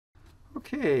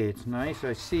Okay, it's nice.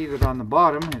 I see that on the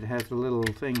bottom it has a little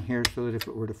thing here so that if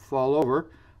it were to fall over,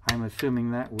 I'm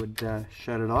assuming that would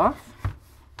shut it off.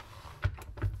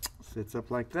 Sits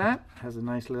up like that, has a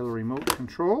nice little remote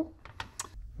control.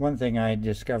 One thing I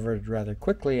discovered rather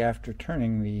quickly after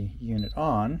turning the unit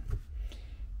on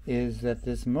is that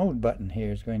this mode button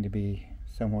here is going to be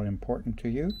somewhat important to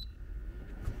you.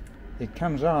 It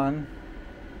comes on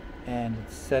and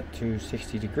it's set to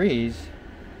 60 degrees,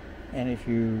 and if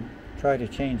you try to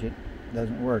change it, it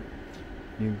doesn't work.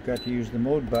 You've got to use the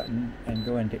mode button and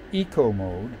go into eco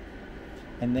mode,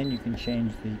 and then you can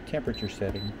change the temperature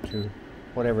setting to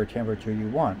whatever temperature you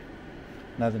want.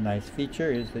 Another nice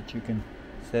feature is that you can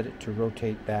set it to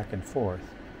rotate back and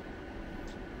forth.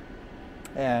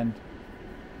 And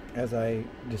as I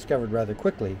discovered rather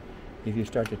quickly, if you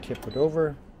start to tip it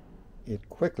over, it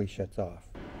quickly shuts off.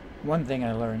 One thing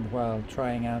I learned while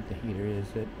trying out the heater is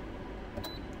that,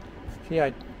 see,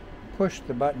 I pushed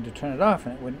the button to turn it off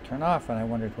and it wouldn't turn off, and I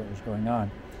wondered what was going on.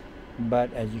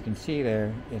 But as you can see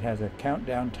there, it has a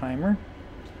countdown timer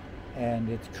and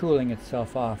it's cooling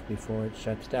itself off before it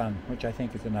shuts down, which I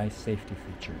think is a nice safety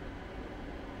feature.